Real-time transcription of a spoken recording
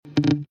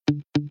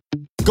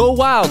Go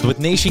wild with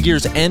Nation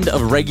Gear's end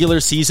of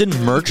regular season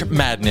merch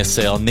madness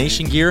sale.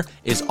 Nation Gear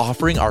is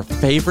offering our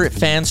favorite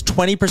fans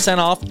 20%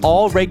 off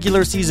all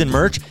regular season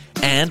merch,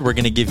 and we're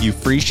going to give you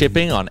free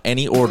shipping on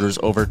any orders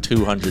over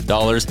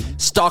 $200.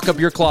 Stock up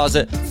your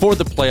closet for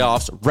the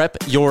playoffs, rep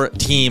your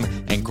team,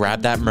 and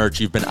grab that merch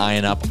you've been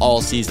eyeing up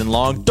all season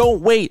long.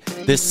 Don't wait.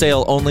 This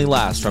sale only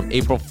lasts from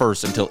April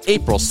 1st until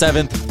April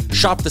 7th.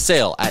 Shop the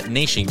sale at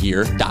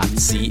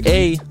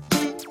nationgear.ca.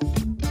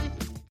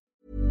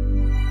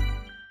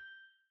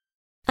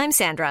 I'm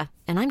Sandra,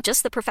 and I'm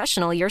just the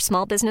professional your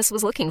small business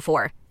was looking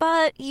for.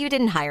 But you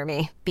didn't hire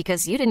me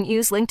because you didn't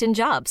use LinkedIn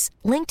Jobs.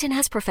 LinkedIn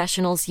has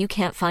professionals you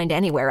can't find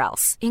anywhere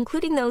else,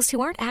 including those who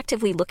aren't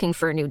actively looking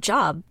for a new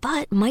job,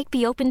 but might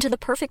be open to the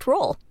perfect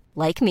role,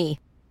 like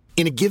me.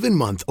 In a given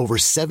month, over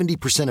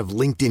 70% of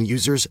LinkedIn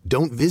users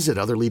don't visit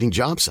other leading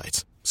job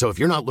sites. So if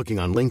you're not looking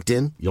on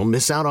LinkedIn, you'll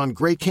miss out on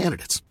great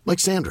candidates like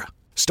Sandra.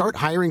 Start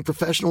hiring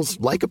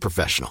professionals like a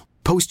professional.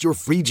 Post your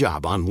free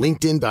job on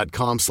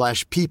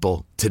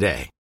linkedin.com/people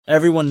today.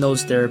 Everyone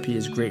knows therapy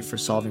is great for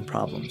solving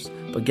problems,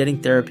 but getting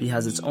therapy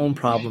has its own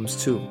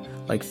problems too,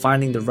 like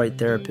finding the right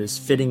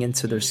therapist, fitting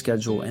into their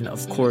schedule, and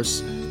of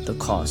course, the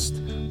cost.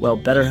 Well,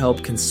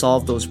 BetterHelp can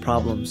solve those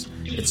problems.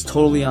 It's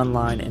totally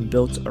online and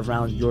built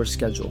around your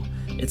schedule.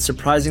 It's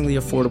surprisingly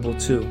affordable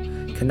too.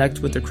 Connect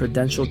with a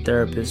credentialed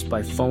therapist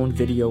by phone,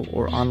 video,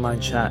 or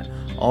online chat,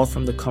 all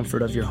from the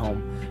comfort of your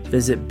home.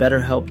 Visit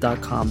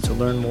BetterHelp.com to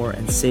learn more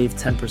and save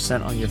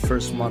 10% on your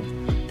first month.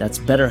 That's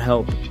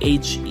BetterHelp,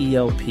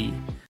 H-E-L-P.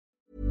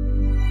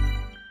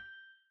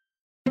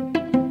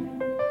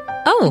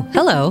 Oh,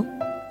 hello.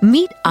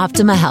 Meet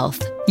Optima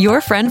Health,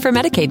 your friend for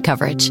Medicaid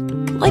coverage.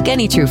 Like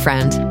any true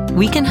friend,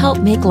 we can help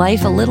make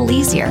life a little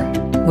easier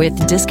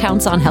with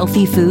discounts on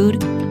healthy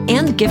food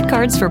and gift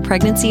cards for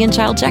pregnancy and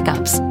child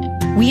checkups.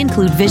 We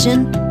include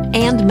vision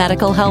and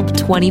medical help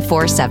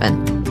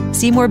 24/7.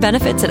 See more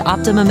benefits at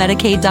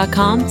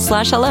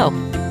OptimaMedicaid.com/hello.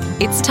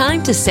 It's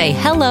time to say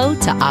hello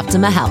to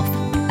Optima Health,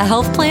 a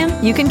health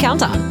plan you can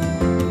count on.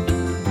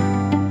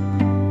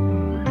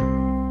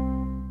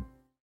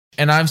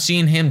 And I've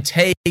seen him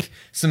take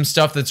some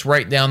stuff that's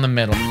right down the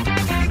middle.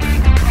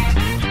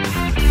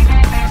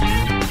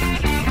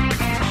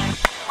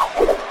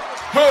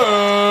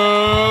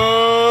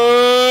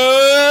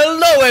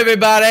 Hello,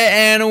 everybody,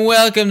 and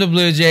welcome to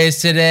Blue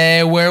Jays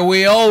Today, where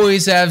we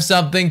always have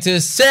something to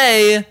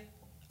say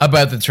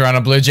about the Toronto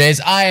Blue Jays.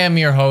 I am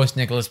your host,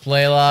 Nicholas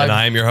Playlog. And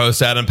I am your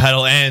host, Adam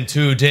Peddle. And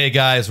today,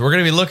 guys, we're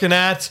going to be looking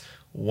at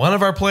one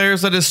of our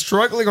players that is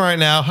struggling right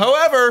now.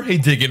 However, he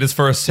did get his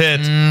first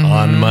hit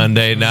on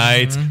Monday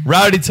night.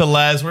 Rowdy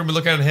Tellez. We're going to be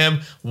looking at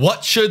him.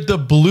 What should the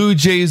Blue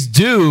Jays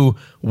do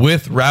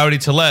with Rowdy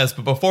Tellez?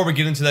 But before we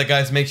get into that,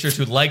 guys, make sure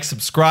to like,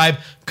 subscribe,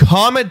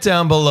 comment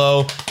down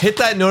below, hit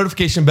that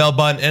notification bell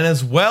button, and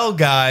as well,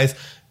 guys,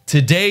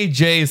 Today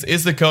Jays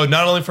is the code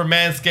not only for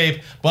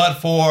Manscaped,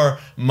 but for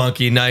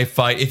Monkey Knife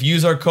Fight. If you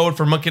use our code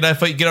for Monkey Knife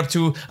Fight, you get up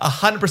to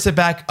 100%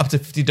 back, up to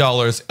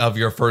 $50 of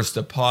your first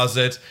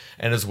deposit.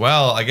 And as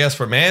well, I guess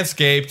for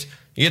Manscaped,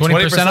 you get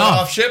 20%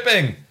 off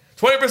shipping.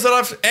 20%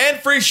 off and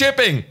free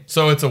shipping.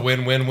 So it's a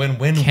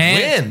win-win-win-win-win.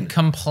 Can't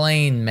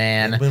complain,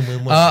 man.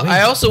 Win-win-win-win.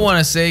 I also want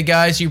to say,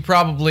 guys, you're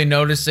probably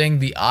noticing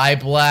the eye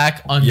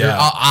black under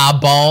our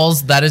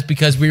eyeballs. That is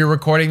because we were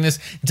recording this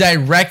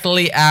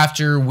directly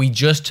after we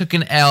just took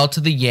an L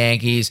to the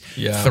Yankees,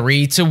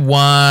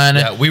 3-1.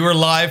 Yeah, we were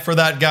live for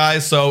that,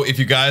 guys. So if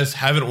you guys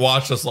haven't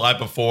watched us live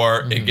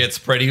before, it gets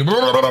pretty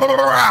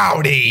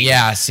rowdy.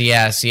 Yes.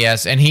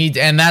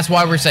 And that's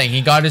why we're saying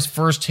he got his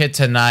first hit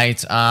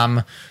tonight.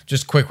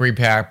 Just quick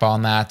recap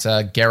on that.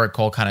 Garrett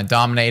Cole kind of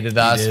dominated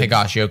us.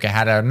 Higashioka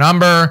had our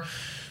number.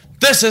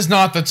 This is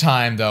not the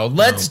time, though.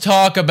 Let's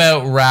talk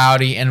about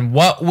Rowdy and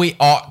what we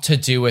ought to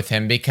do with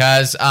him,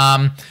 because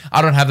I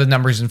don't have the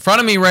numbers in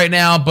front of me right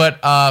now, but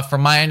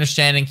from my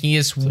understanding, he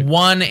is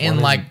one in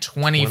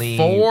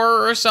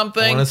 24 or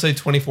something. I want to say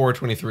 24 or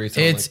 23,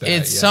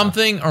 It's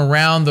something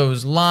around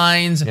those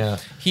lines. Yeah.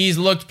 He's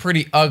looked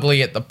pretty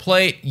ugly at the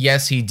plate.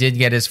 Yes, he did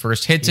get his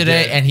first hit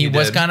today, and he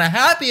was kind of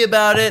happy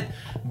about it.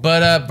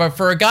 But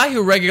for a guy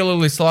who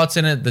regularly slots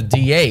in at the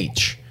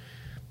DH,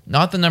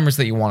 not the numbers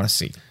that you want to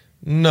see.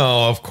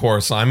 No, of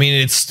course. I mean,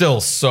 it's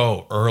still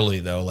so early,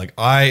 though.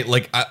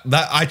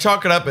 I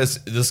chalk it up as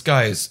this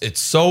guy it's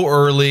so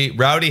early.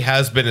 Rowdy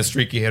has been a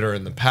streaky hitter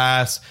in the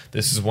past.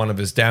 This is one of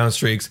his down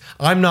streaks.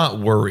 I'm not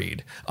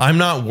worried. I'm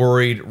not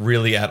worried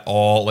really at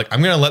all.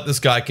 I'm going to let this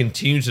guy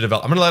continue to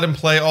develop. I'm going to let him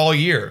play all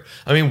year.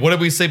 I mean, what did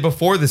we say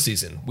before the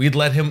season? We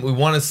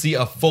want to see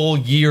a full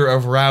year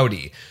of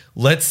Rowdy.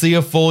 Let's see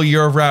a full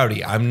year of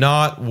Rowdy. I'm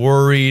not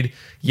worried.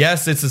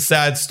 Yes, it's a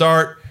sad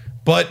start,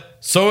 but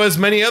so as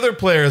many other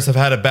players have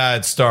had a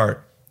bad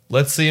start.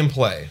 Let's see him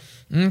play.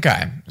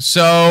 Okay.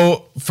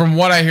 So from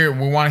what I hear,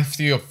 we want to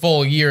see a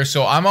full year.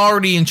 So I'm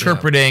already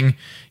interpreting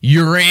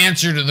your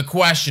answer to the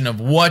question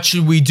of what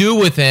should we do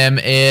with him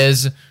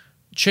is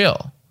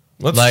chill.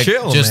 Let's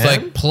chill, just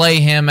man. Play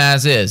him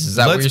as is. Is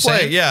that what you're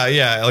saying?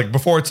 Yeah.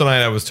 Before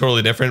tonight, I was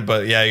totally different,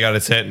 but yeah, he got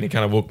his hit and he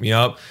kind of woke me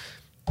up.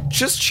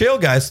 just chill,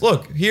 guys.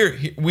 Look, here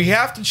we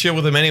have to chill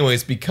with him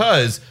anyways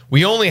because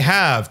we only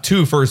have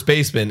 2 first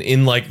basemen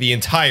in like the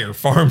entire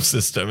farm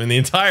system and the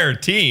entire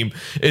team.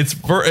 It's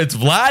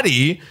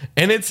Vladdy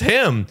and it's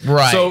him.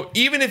 Right. So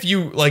even if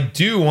you like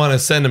do want to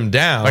send him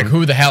down, Like,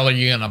 who the hell are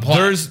you gonna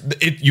play?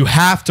 You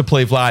have to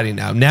play Vladdy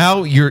now.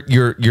 Now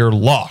you're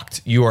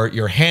locked.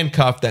 You're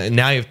handcuffed, and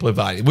now you have to play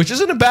Vladdy, which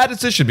isn't a bad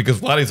decision because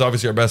Vladdy's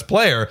obviously our best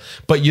player.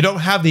 But you don't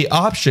have the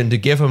option to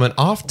give him an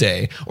off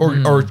day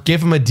or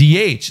give him a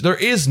DH. There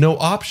is no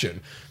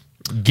option.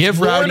 Give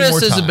Rowdy more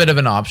Lourdes time. is a bit of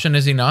an option,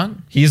 is he not?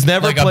 He's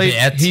never Like a played.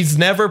 bit. He's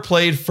never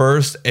played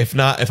first. If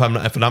I'm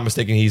not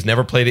mistaken, he's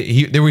never played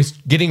it. They was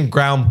getting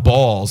ground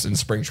balls in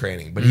spring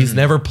training, but he's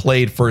never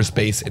played first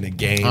base in a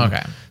game.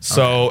 Okay.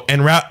 So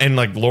and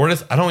like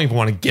Lourdes, I don't even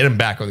want to get him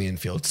back on the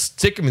infield.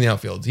 Stick him in the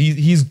outfield.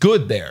 He's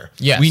good there.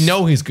 Yes. We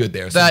know he's good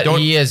there. So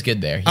He is good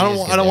there. I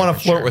don't want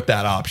to flirt with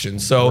that option.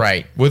 So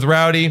Right. with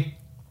Rowdy,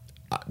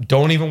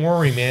 don't even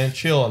worry, man.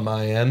 Chill on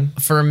my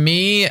end. For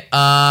me,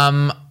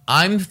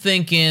 I'm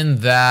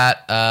thinking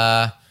that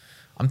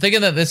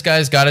this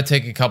guy's got to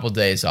take a couple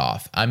days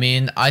off. I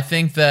mean, I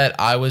think that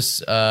I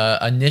was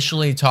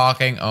initially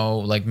talking,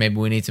 like maybe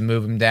we need to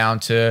move him down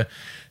to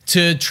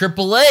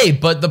AAA.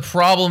 But the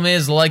problem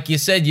is, like you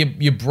said,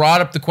 you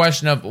brought up the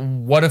question of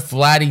what if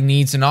Vladdy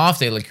needs an off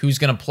day? Like, who's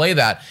going to play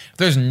that? If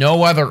there's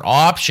no other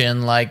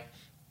option, like,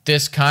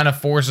 this kind of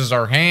forces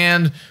our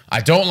hand.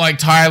 I don't like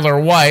Tyler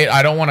White.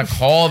 I don't want to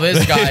call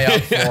this guy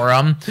up for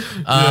him.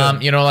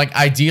 Like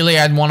ideally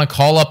I'd want to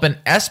call up an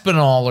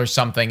Espinal or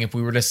something if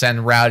we were to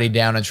send Rowdy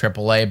down to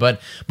AAA, but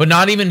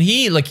not even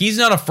he. Like, he's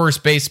not a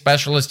first base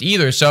specialist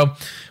either. So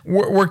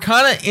we're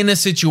kind of in a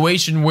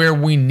situation where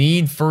we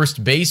need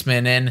first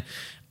baseman, and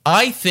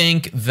I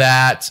think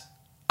that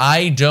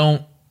I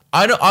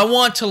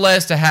want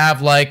Tellez to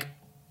have like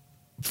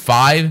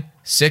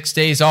 5-6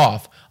 days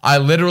off. I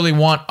literally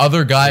want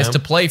other guys to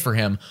play for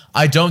him.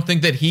 I don't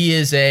think that he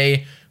is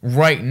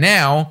right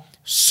now,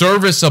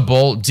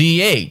 serviceable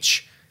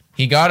DH.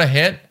 He got a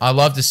hit. I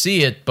love to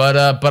see it, but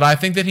I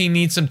think that he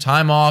needs some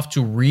time off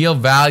to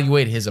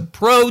reevaluate his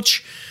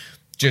approach.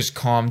 Just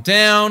calm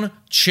down,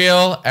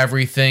 chill,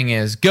 everything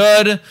is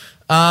good.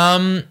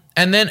 And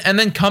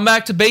then come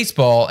back to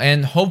baseball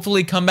and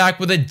hopefully come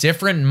back with a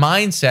different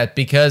mindset,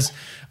 because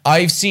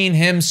I've seen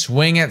him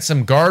swing at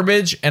some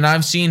garbage and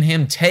I've seen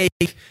him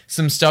take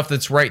some stuff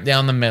that's right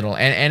down the middle.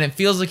 And it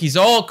feels like he's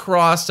all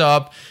crossed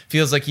up,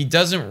 feels like he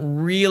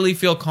doesn't really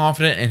feel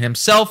confident in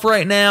himself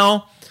right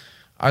now.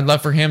 I'd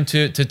love for him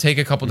to take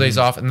a couple days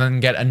off and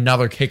then get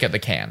another kick at the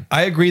can.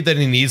 I agree that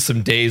he needs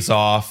some days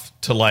off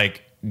to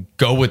like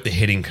go with the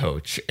hitting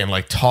coach and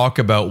like talk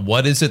about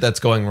what is it that's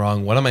going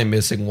wrong, what am I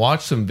missing,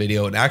 watch some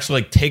video and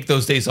actually like take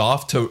those days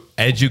off to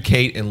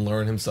educate and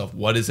learn himself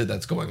what is it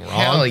that's going wrong.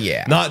 Hell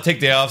yeah. Not take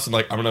day offs and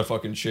like I'm gonna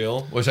fucking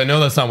chill, which I know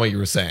that's not what you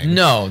were saying.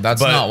 No,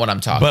 that's not what I'm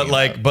talking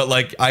about.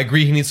 But I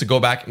agree he needs to go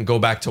back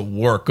to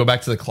work, go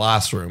back to the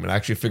classroom and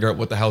actually figure out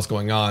what the hell's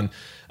going on.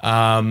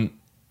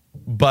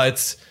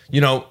 But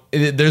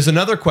there's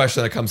another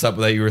question that comes up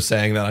that you were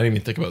saying that I didn't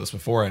even think about this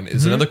before. And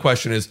another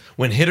question is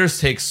when hitters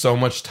take so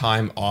much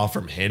time off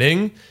from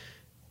hitting,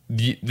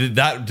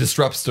 that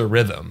disrupts the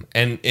rhythm.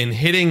 And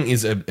hitting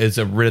is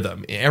a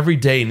rhythm. Every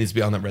day needs to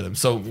be on that rhythm.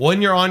 So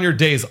when you're on your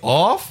days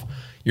off,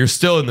 you're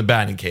still in the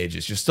batting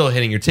cages. You're still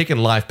hitting. You're taking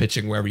live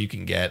pitching wherever you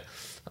can get.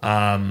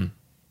 So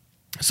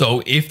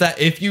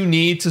if you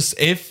need to,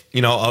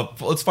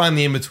 let's find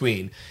the in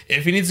between.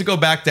 If he needs to go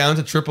back down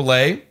to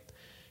AAA.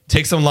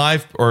 Take some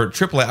live or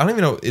AAA. I don't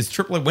even know.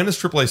 When is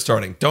AAA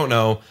starting? Don't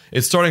know.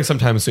 It's starting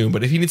sometime soon.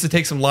 But if he needs to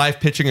take some live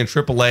pitching in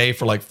AAA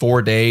for like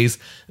 4 days,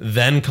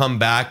 then come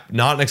back,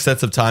 not an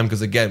excessive time,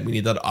 because again, we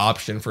need that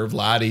option for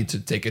Vladdy to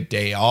take a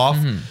day off.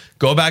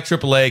 Go back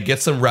AAA,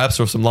 get some reps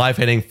or some live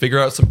hitting, figure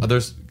out some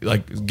others,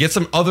 like get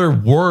some other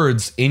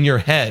words in your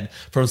head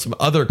from some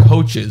other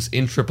coaches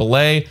in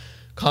AAA.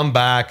 Come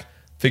back,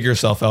 figure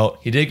yourself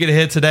out. He did get a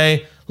hit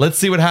today. Let's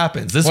see what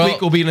happens. This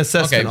week will be an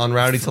assessment on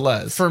Rowdy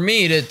Tellez. For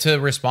me to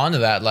respond to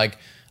that, like,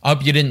 I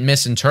hope you didn't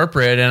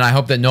misinterpret, and I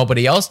hope that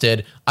nobody else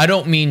did. I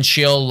don't mean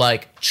chill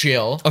like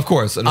chill. Of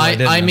course. No,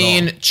 I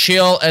mean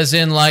chill as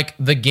in like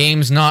the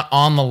game's not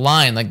on the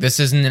line. Like,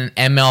 this isn't an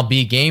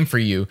MLB game for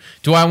you.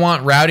 Do I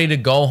want Rowdy to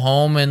go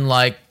home and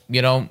like,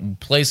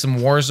 play some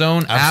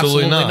Warzone?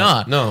 Absolutely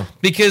not. No.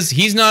 Because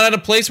he's not at a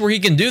place where he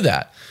can do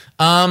that.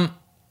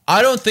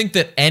 I don't think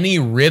that any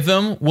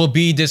rhythm will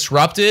be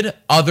disrupted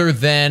other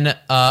than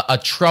a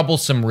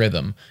troublesome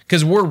rhythm,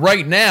 because we're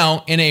right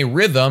now in a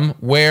rhythm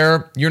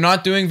where you're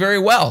not doing very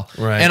well.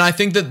 Right. And I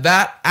think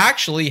that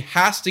actually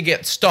has to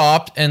get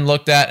stopped and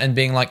looked at and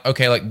being like,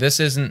 okay, like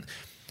this isn't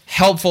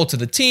helpful to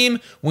the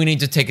team. We need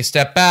to take a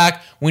step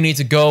back. We need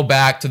to go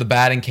back to the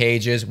batting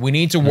cages. We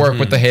need to work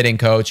with the hitting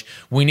coach.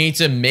 We need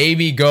to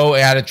maybe go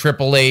at a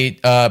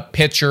AAA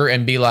pitcher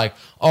and be like,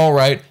 all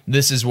right,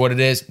 this is what it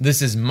is.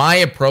 This is my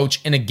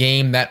approach in a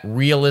game that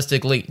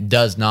realistically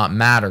does not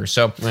matter.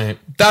 So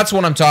that's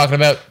what I'm talking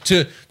about,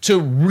 to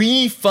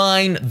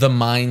refine the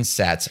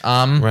mindset.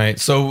 Right.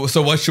 So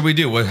what should we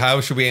do?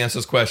 How should we answer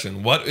this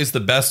question? What is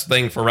the best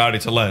thing for Rowdy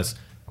Tellez?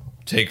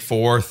 take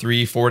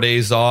 4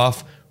 days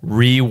off,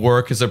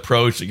 rework his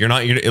approach. You're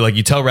like,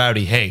 you tell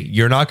Rowdy, hey,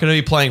 you're not going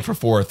to be playing for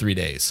 4 or 3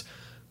 days.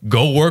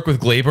 Go work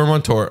with Glaber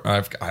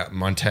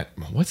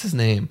what's his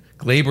name?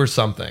 Glaber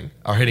something,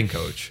 our hitting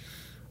coach.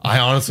 I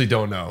honestly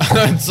don't know.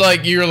 It's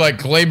like you're like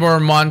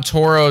Gleyber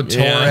Montoro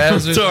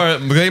Torres. Yeah.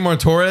 Gleyber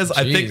Torres.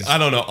 I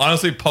don't know.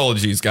 Honestly,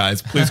 apologies,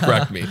 guys. Please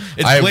correct me.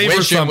 It's I Glaber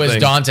wish something. it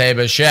was Dante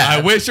Bichette.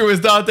 I wish it was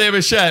Dante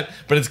Bichette,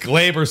 but it's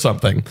Glaber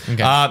something. Okay.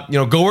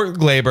 Go work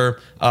with Glaber.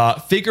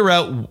 Figure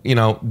out,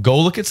 go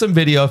look at some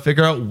video.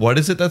 Figure out what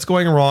is it that's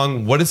going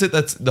wrong. What is it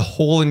that's the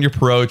hole in your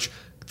approach.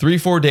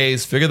 3-4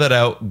 days, figure that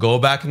out, go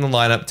back in the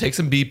lineup, take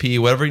some BP,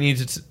 whatever you need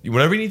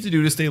to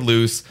do to stay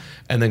loose,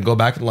 and then go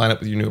back in the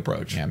lineup with your new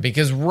approach. Yeah,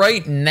 because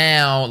right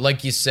now,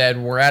 like you said,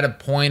 we're at a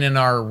point in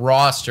our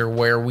roster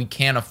where we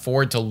can't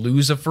afford to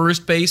lose a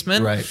first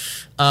baseman. Right.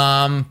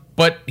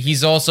 But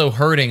he's also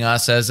hurting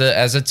us as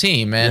a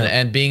team.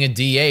 And being a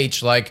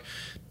DH, like,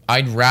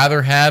 I'd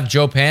rather have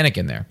Joe Panic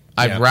in there.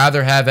 I'd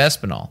rather have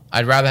Espinal.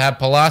 I'd rather have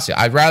Palacio.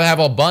 I'd rather have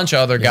a bunch of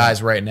other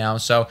guys right now.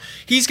 So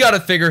he's got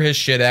to figure his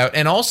shit out.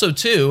 And also,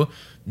 too,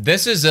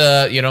 this is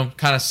a,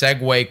 kind of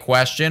segue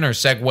question or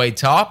segue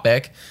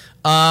topic.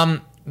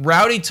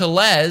 Rowdy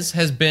Tellez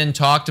has been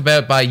talked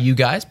about by you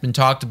guys, been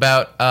talked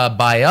about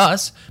by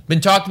us,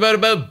 been talked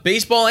about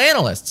baseball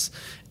analysts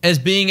as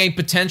being a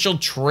potential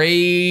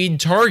trade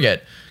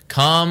target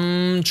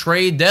come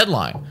trade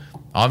deadline.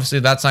 Obviously,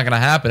 that's not going to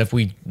happen if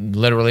we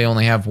literally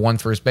only have one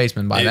first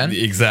baseman by then.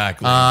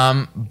 Exactly.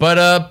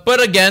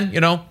 But again,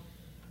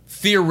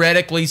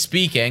 theoretically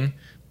speaking,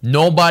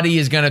 nobody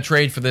is going to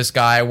trade for this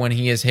guy when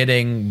he is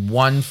hitting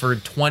 1 for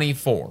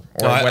 24 or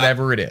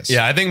whatever it is.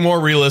 Yeah, I think more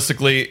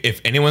realistically,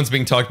 if anyone's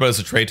being talked about as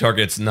a trade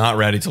target, it's not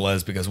Rowdy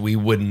Tellez, because we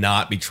would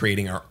not be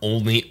trading our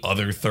only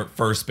other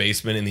first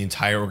baseman in the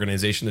entire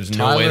organization. There's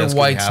no way that's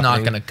going to happen. Tyler White's not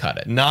going to cut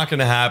it. Not going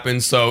to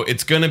happen. So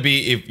it's going to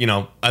be,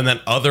 and then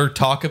other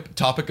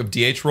topic of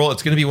DH role,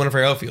 it's going to be one of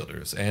our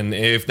outfielders. And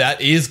if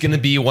that is going to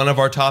be one of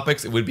our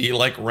topics, it would be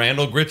like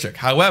Randall Grichuk.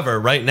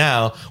 However, right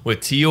now, with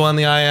T.U. on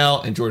the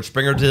IL and George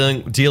Springer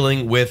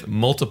dealing with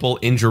multiple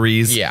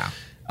injuries.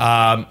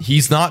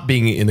 He's not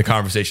being in the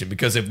conversation,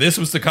 because if this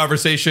was the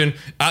conversation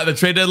at the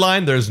trade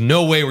deadline, there's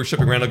no way we're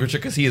shipping Randall Grichuk,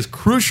 because he is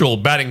crucial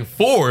batting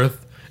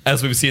fourth,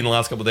 as we've seen in the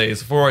last couple of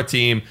days, for our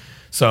team.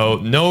 So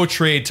no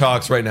trade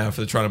talks right now for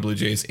the Toronto Blue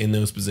Jays in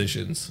those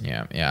positions.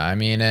 Yeah. I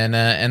mean,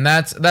 and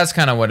that's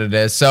kind of what it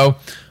is. So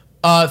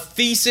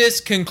thesis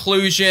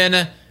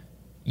conclusion,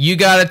 you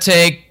got to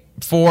take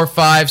 4,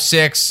 5,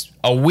 6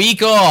 a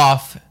week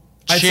off.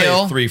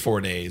 Chill. I'd say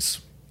 3-4 days.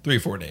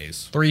 3-4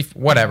 days.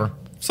 Whatever.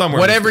 Somewhere.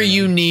 Whatever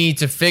you need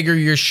to figure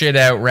your shit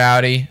out,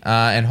 Rowdy,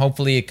 and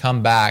hopefully you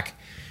come back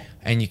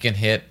and you can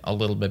hit a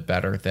little bit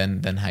better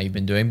than how you've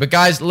been doing. But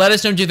guys, let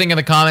us know what you think in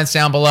the comments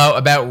down below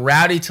about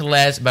Rowdy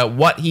Tellez, about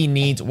what he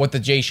needs, what the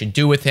Jays should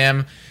do with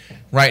him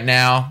right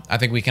now. I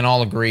think we can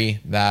all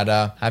agree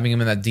that having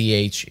him in that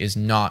DH is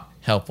not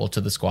helpful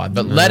to the squad.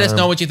 But let us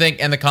know what you think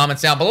in the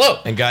comments down below.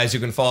 And guys, you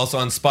can follow us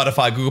on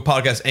Spotify, Google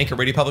Podcasts, Anchor,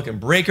 Radio Public,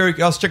 and Breaker. You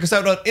can also check us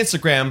out on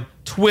Instagram,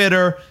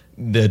 Twitter,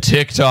 the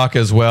TikTok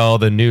as well,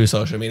 the new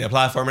social media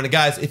platform. And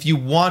guys, if you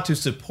want to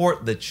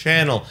support the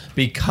channel,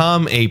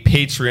 become a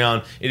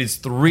Patreon. It is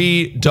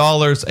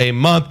 $3 a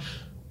month.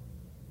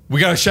 We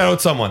got to shout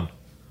out someone.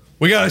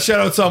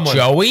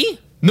 Joey?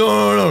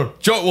 No.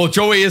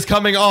 Joey is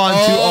coming on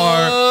to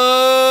our...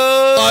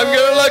 I'm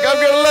gonna look.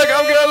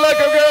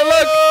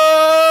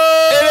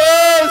 It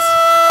is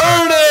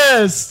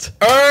Ernest.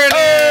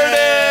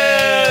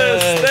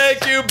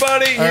 Thank you,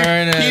 buddy.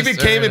 He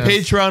became a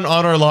Patreon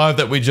on our live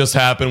that we just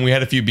happened. We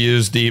had a few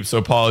beers deep, so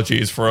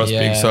apologies for us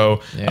being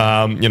so,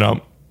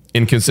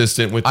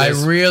 inconsistent with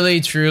this. I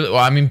really, truly,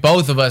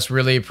 both of us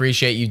really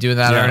appreciate you doing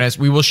that, Ernest.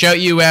 We will shout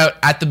you out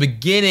at the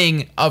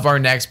beginning of our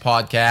next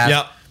podcast.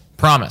 Yep.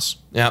 Promise.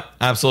 Yeah,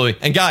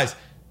 absolutely. And guys,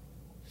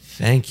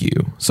 thank you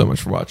so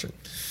much for watching.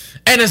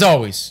 And as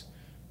always,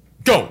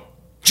 go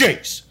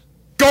Jays,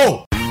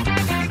 go!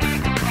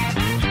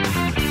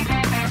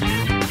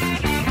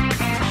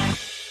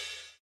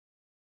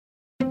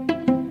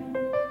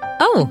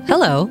 Oh,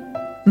 hello.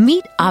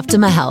 Meet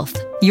Optima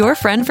Health, your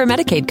friend for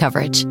Medicaid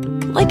coverage.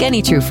 Like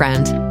any true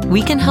friend,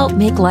 we can help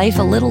make life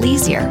a little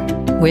easier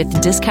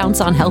with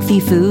discounts on healthy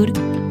food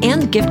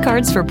and gift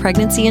cards for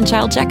pregnancy and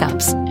child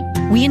checkups.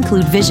 We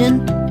include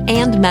vision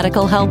and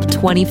medical help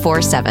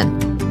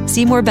 24/7.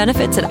 See more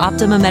benefits at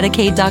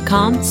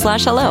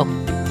OptimaMedicaid.com/hello.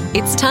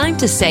 It's time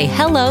to say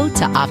hello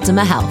to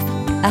Optima Health,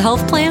 a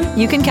health plan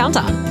you can count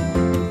on.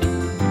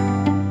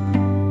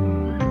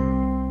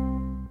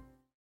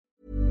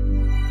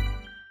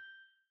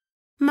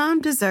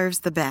 Mom deserves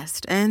the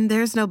best, and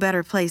there's no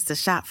better place to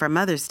shop for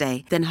Mother's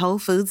Day than Whole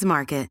Foods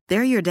Market.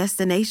 They're your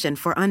destination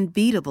for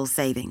unbeatable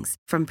savings,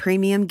 from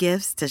premium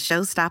gifts to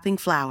show-stopping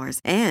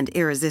flowers and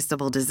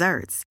irresistible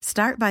desserts.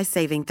 Start by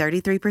saving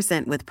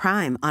 33% with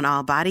Prime on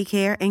all body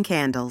care and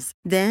candles.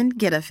 Then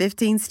get a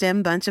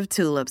 15-stem bunch of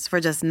tulips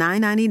for just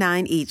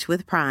 $9.99 each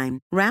with Prime.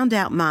 Round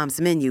out Mom's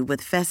menu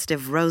with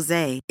festive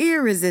rosé,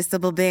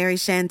 irresistible berry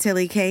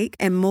chantilly cake,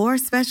 and more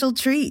special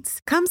treats.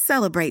 Come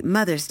celebrate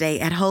Mother's Day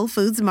at Whole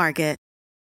Foods Market.